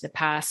back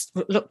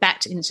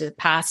into the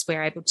past.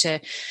 We're able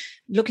to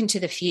look into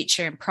the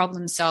future and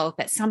problem solve.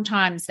 But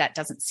sometimes that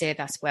doesn't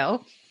serve us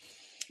well,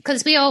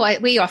 because we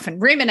often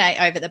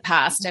ruminate over the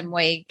past and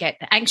we get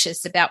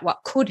anxious about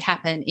what could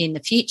happen in the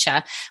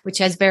future, which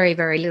has very,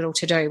 very little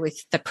to do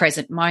with the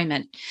present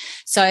moment.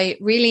 So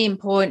really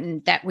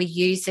important that we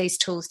use these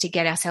tools to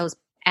get ourselves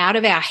out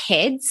of our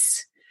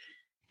heads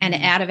and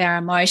out of our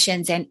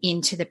emotions and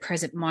into the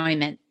present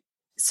moment.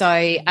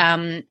 So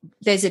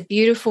there's a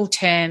beautiful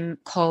term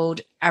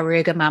called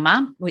aruga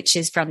mama, which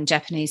is from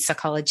Japanese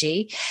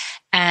psychology,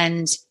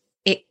 and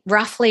it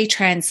roughly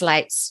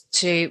translates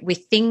to,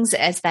 with things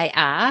as they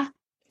are,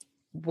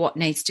 what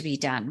needs to be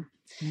done.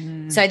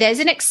 So there's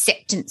an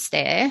acceptance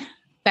there,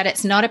 but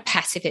it's not a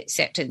passive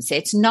acceptance.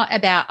 It's not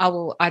about, oh,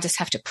 well, I just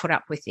have to put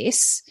up with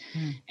this.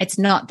 It's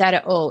not that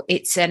at all.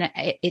 It's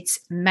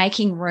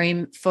making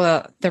room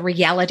for the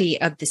reality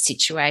of the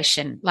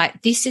situation.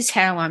 Like, this is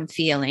how I'm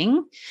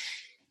feeling.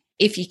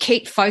 If you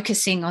keep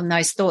focusing on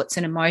those thoughts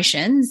and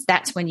emotions,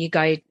 that's when you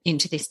go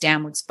into this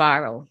downward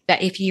spiral.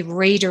 But if you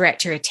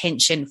redirect your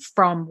attention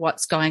from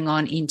what's going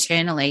on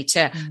internally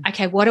to,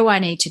 okay, what do I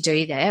need to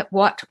do there?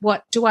 What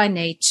do I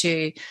need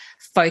to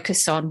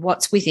focus on?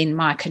 What's within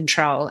my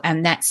control?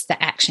 And that's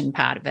the action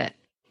part of it.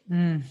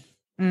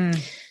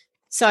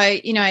 So,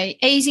 you know,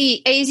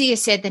 easier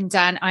said than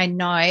done, I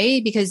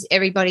know, because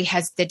everybody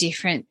has the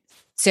different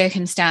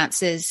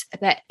circumstances.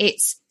 But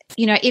it's,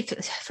 you know, if,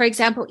 for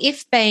example,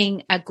 if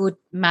being a good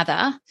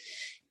mother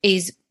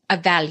is a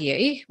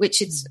value,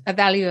 which is a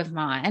value of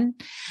mine,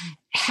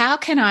 how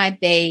can I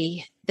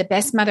be the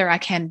best mother I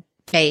can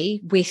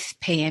be with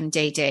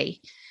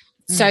PMDD?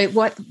 So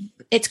what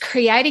it's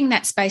creating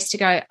that space to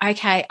go,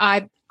 okay,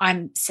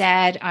 I'm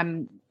sad,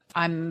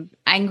 I'm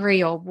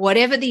angry, or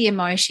whatever the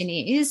emotion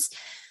is,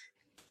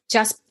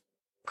 just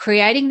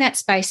creating that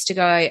space to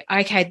go,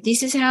 okay,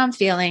 this is how I'm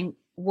feeling.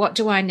 What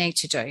do I need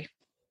to do?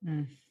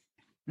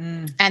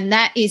 And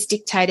that is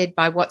dictated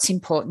by what's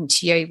important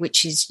to you,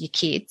 which is your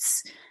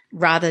kids,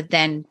 rather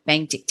than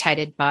being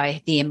dictated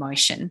by the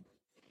emotion.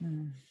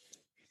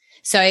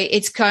 So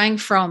it's going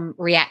from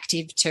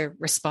reactive to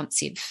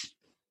responsive.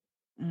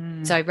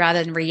 So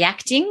rather than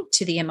reacting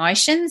to the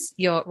emotions,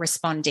 you're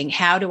responding.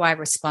 How do I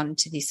respond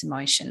to this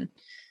emotion?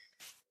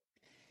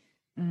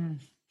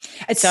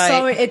 It's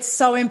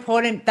so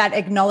important, that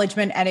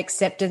acknowledgement and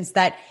acceptance,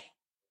 that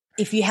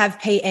if you have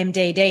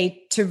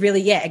PMDD, to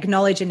really,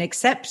 acknowledge and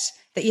accept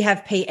that you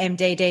have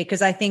PMDD,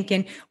 because I think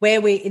in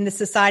the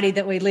society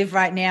that we live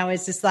right now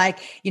is just like,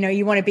 you know,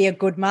 you want to be a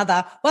good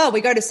mother. Well, we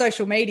go to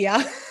social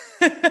media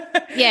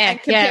and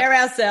compare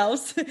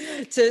ourselves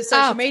to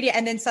social media,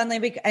 and then suddenly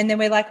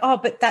we're like, oh,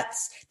 but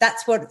that's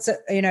what,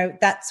 you know,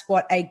 that's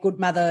what a good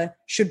mother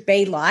should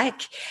be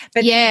like.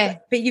 But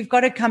you've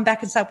got to come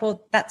back and say,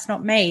 well, that's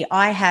not me.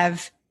 I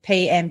have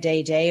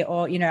PMDD,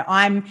 or, you know,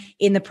 I'm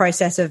in the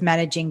process of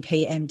managing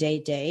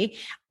PMDD.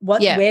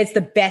 Where's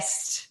the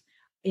best,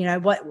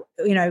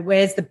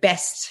 where's the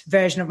best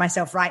version of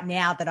myself right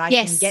now that I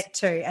can get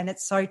to? And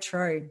it's so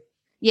true.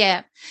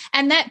 Yeah.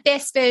 And that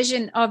best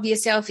version of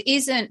yourself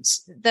isn't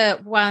the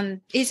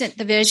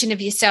version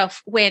of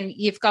yourself when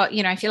you've got,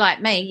 you know, if you're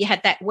like me, you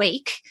had that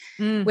week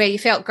where you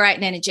felt great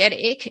and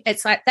energetic.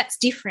 It's like, that's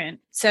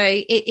different. So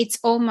it's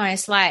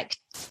almost like,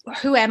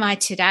 who am I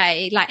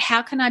today? Like,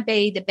 how can I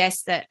be the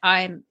best that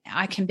I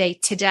can be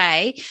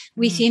today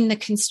within the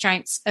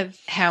constraints of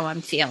how I'm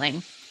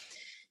feeling?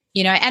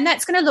 You know, and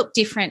that's going to look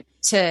different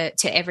to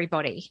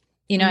everybody.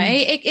 You know,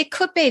 it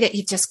could be that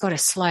you've just got to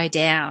slow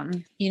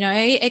down. You know,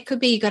 it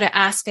could be you got to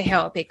ask for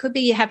help. It could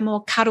be you have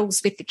more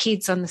cuddles with the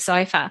kids on the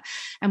sofa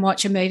and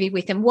watch a movie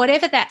with them,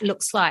 whatever that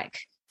looks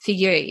like for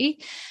you.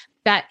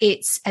 But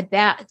it's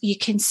about, you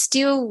can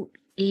still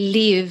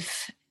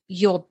live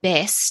your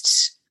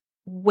best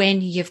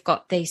when you've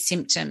got these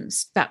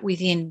symptoms, but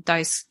within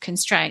those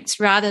constraints,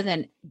 rather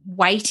than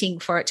waiting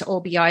for it to all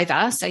be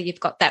over. So you've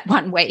got that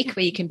 1 week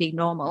where you can be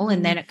normal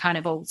and then it kind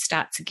of all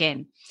starts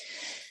again.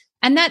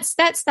 And that's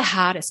the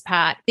hardest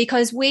part,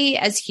 because we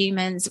as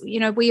humans,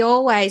 you know,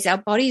 our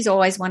bodies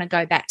always want to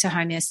go back to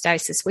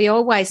homeostasis. We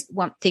always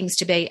want things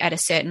to be at a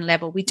certain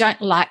level. We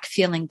don't like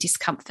feeling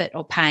discomfort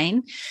or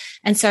pain.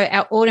 And so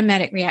our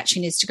automatic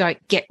reaction is to go,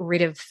 get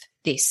rid of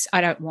this.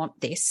 I don't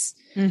want this.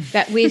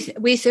 But with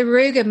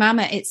Aruga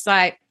Mama, it's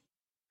like,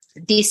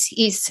 this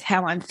is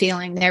how I'm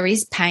feeling. There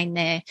is pain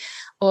there,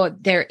 or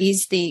there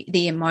is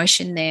the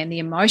emotion there and the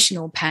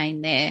emotional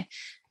pain there.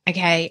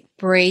 Okay,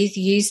 breathe,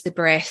 use the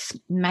breath,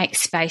 make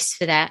space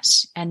for that,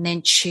 and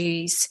then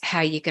choose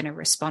how you're going to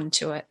respond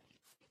to it.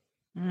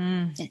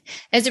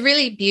 There's a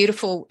really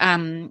beautiful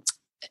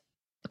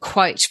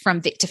quote from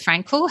Viktor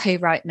Frankl, who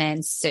wrote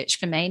Man's Search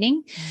for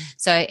Meaning.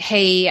 So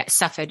he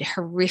suffered he had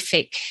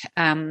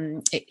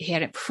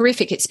a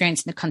horrific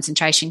experience in the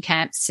concentration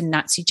camps in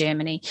Nazi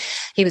Germany.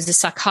 He was a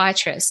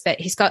psychiatrist, but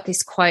he's got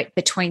this quote,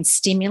 between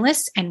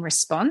stimulus and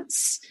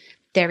response,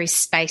 there is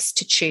space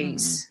to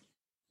choose.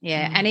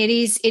 Yeah, and it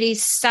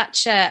is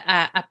such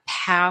a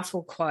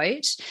powerful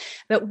quote.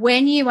 But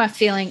when you are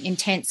feeling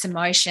intense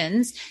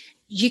emotions,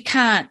 you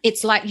can't,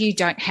 it's like you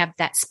don't have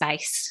that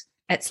space.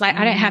 It's like,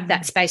 I don't have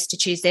that space to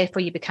choose,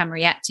 therefore you become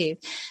reactive.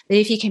 But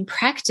if you can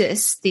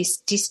practice this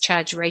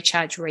discharge,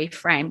 recharge,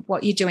 reframe,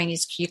 what you're doing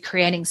is you're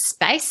creating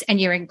space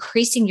and you're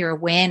increasing your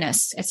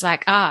awareness. It's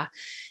like,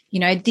 you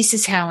know, this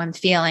is how I'm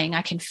feeling.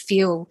 I can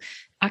feel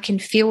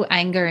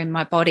anger in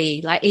my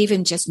body, like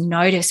even just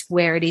notice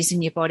where it is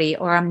in your body,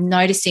 or I'm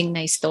noticing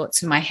these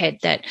thoughts in my head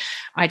that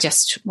I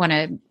just want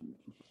to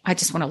I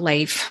just want to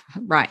leave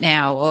right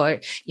now,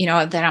 or, you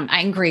know, that I'm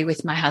angry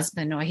with my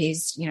husband, or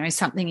he's, you know,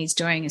 something he's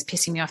doing is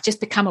pissing me off.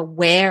 Just become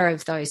aware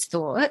of those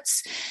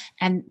thoughts.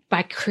 And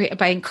by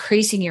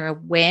increasing your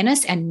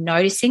awareness and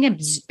noticing,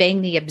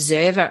 being the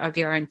observer of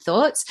your own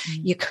thoughts,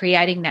 you're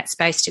creating that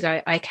space to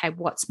go, okay,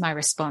 what's my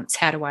response?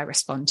 How do I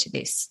respond to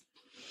this?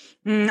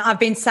 I've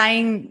been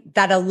saying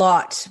that a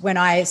lot when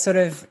I sort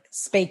of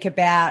speak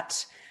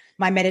about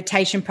my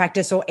meditation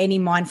practice or any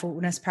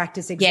mindfulness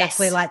practice,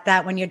 exactly like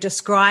that. When you're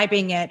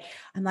describing it,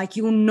 I'm like,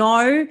 you'll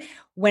know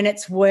when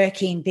it's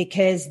working,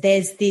 because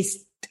there's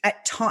this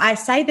I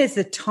say there's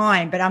a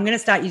time, but I'm going to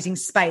start using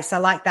space. I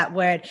like that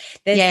word.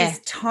 There's this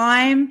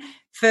time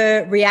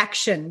for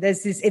reaction.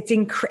 There's this,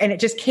 and it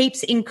just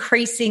keeps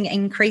increasing,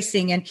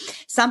 and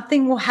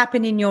something will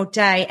happen in your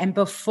day. And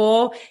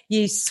before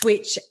you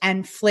switch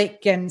and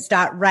flick and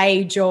start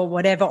rage or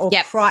whatever, or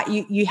cry,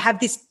 you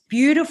have this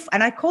beautiful,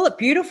 and I call it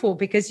beautiful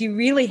because you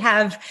really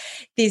have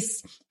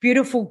this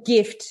beautiful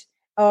gift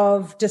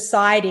of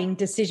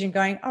decision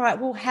going, all right,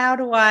 well, how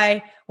do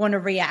I want to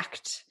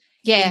react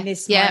in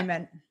this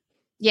moment?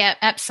 Yeah,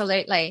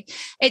 absolutely.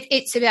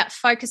 It's about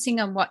focusing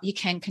on what you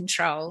can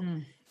control.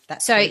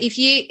 So if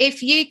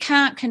you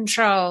can't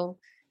control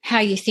how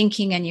you're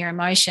thinking and your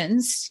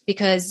emotions,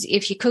 because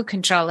if you could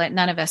control it,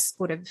 none of us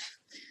would have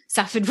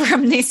suffered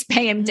from this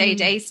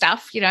PMDD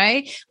stuff. You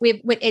know,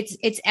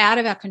 it's out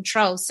of our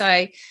control.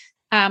 So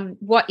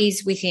what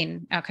is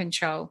within our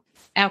control?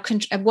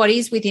 What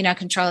is within our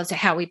control is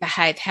how we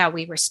behave, how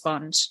we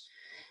respond,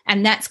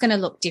 and that's going to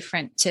look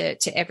different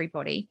to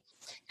everybody.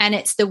 And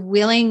it's the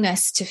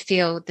willingness to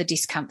feel the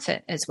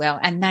discomfort as well,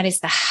 and that is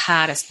the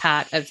hardest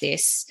part of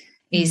this.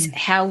 Is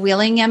how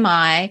willing am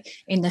I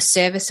in the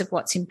service of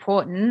what's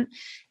important?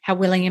 How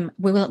willing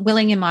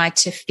am I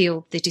to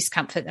feel the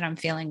discomfort that I'm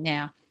feeling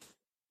now?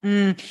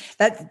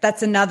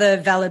 That's another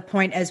valid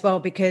point as well,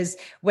 because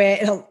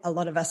a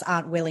lot of us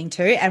aren't willing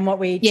to, and what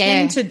we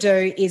tend to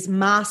do is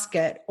mask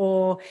it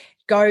or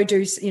go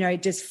do, you know,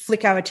 just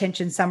flick our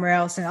attention somewhere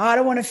else. And I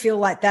don't want to feel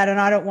like that, and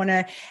I don't want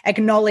to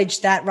acknowledge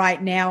that right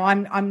now.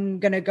 I'm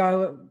going to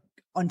go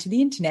onto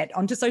the internet,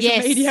 onto social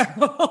media.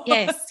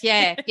 I'm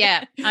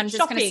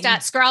just going to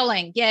start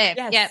scrolling.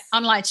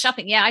 Online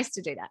shopping. Yeah, I used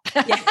to do that.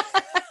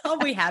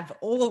 We have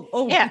all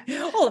of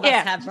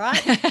us have,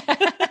 right?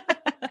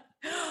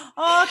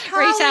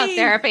 Retail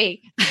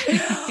therapy.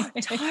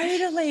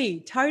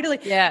 Totally.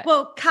 Yeah.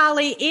 Well,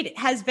 Carly, it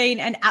has been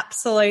an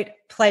absolute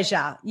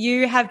pleasure.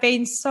 You have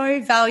been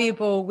so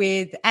valuable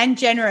and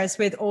generous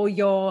with all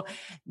your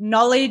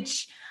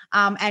knowledge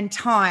and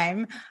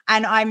time.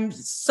 And I'm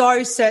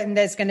so certain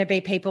there's going to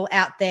be people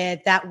out there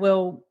that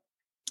will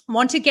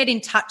want to get in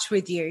touch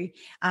with you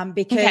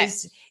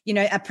because, you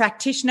know, a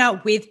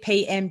practitioner with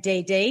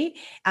PMDD,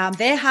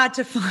 they're hard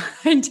to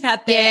find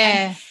out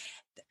there. Yeah.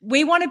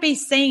 We want to be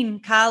seen,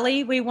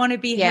 Carly. We want to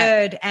be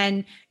heard.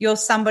 And you're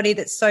somebody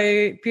that's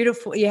so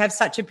beautiful. You have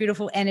such a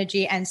beautiful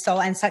energy and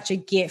soul and such a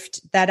gift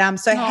that,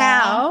 so Aww.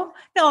 How?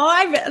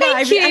 No,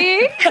 Thank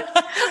you.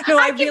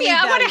 I really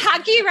want to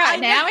hug you right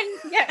now. And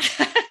it's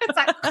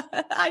like,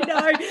 I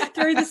know,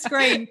 through the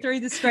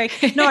screen.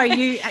 No,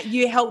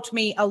 you helped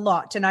me a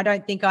lot. And I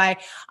don't think I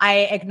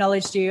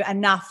acknowledged you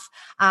enough.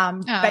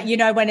 But you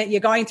know, when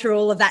you're going through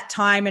all of that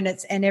time and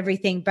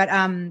everything, but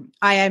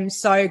I am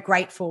so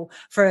grateful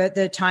for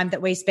the time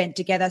that we spent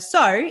together.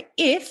 So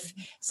if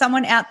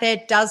someone out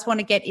there does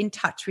want to get in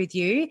touch with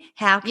you,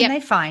 how can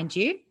they find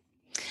you?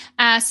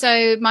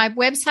 So my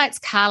website's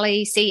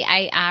Carly,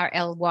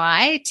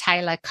 CARLY,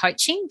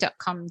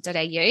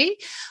 taylorcoaching.com.au,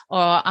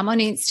 or I'm on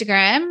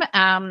Instagram,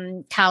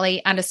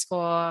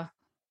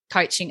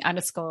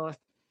 Carly_coaching_.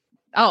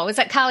 Oh, is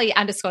that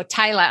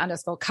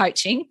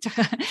Carly_Taylor_coaching?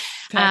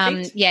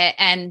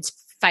 And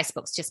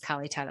Facebook's just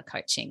Carly Taylor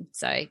Coaching.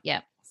 So,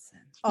 yeah.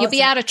 Awesome. You'll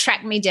be able to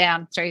track me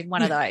down through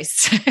one of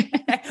those.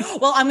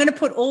 Well, I'm going to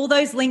put all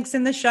those links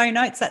in the show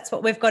notes. That's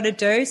what we've got to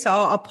do. So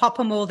I'll pop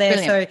them all there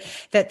so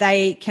that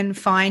they can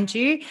find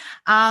you.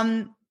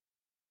 I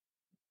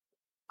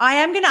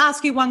am going to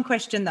ask you one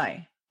question though,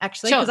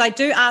 actually, because I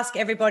do ask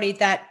everybody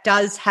that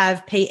does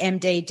have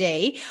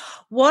PMDD,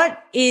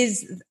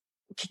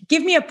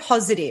 give me a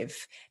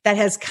positive that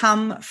has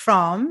come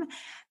from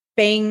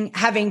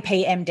having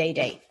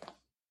PMDD.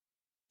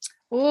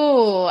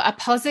 Oh, a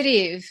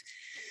positive.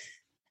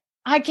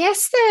 I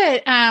guess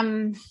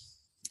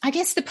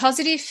the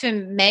positive for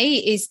me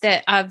is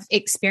that I've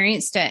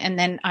experienced it, and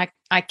then I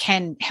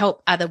can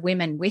help other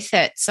women with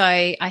it. So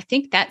I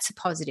think that's a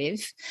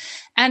positive.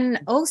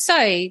 And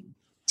also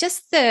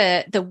just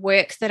the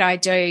work that I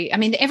do. I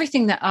mean,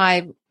 everything that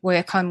I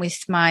work on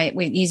with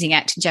using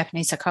active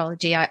Japanese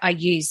psychology, I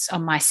use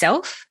on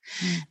myself.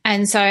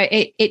 And so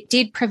it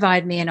did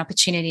provide me an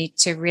opportunity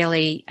to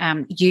really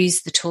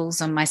use the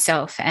tools on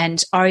myself.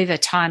 And over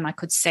time, I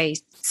could see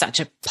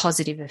such a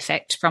positive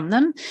effect from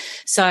them.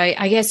 So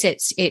I guess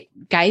it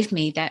gave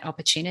me that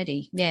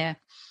opportunity. Yeah.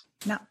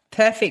 No,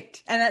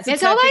 perfect. And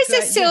there's always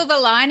a silver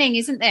lining,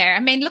 isn't there?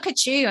 I mean, look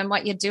at you and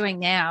what you're doing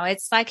now.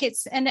 It's like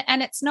it's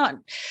not,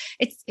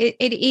 it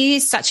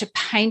is such a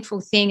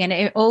painful thing,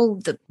 and all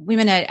the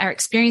women are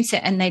experiencing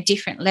it, and they're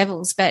different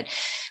levels. But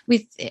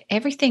with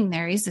everything,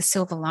 there is a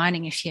silver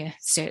lining if you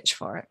search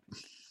for it.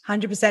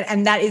 100%.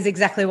 And that is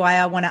exactly why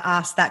I want to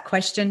ask that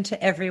question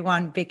to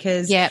everyone,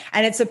 because,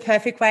 and it's a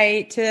perfect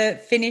way to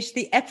finish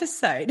the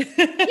episode.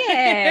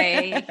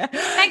 Yay.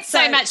 Thanks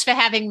so much for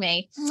having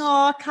me.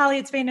 Oh, Carly,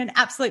 it's been an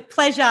absolute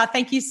pleasure.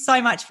 Thank you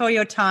so much for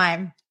your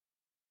time.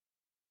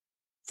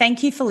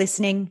 Thank you for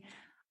listening.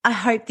 I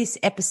hope this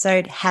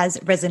episode has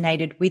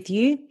resonated with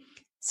you.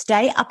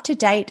 Stay up to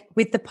date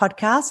with the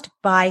podcast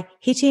by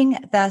hitting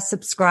the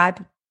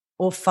subscribe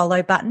or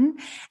follow button.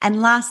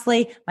 And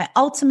lastly, my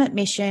ultimate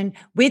mission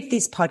with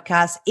this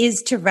podcast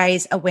is to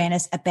raise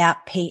awareness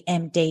about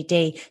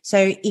PMDD.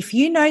 So if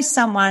you know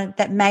someone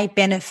that may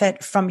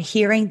benefit from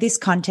hearing this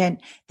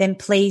content, then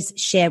please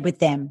share with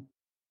them.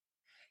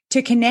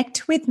 To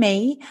connect with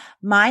me,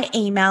 my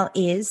email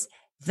is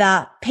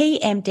the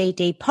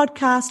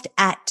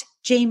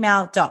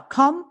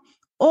pmddpodcast@gmail.com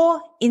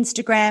or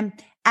Instagram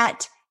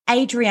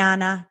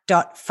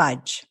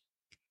 @adriana.fudge.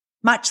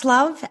 Much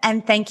love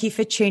and thank you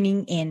for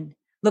tuning in.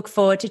 Look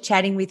forward to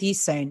chatting with you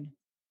soon.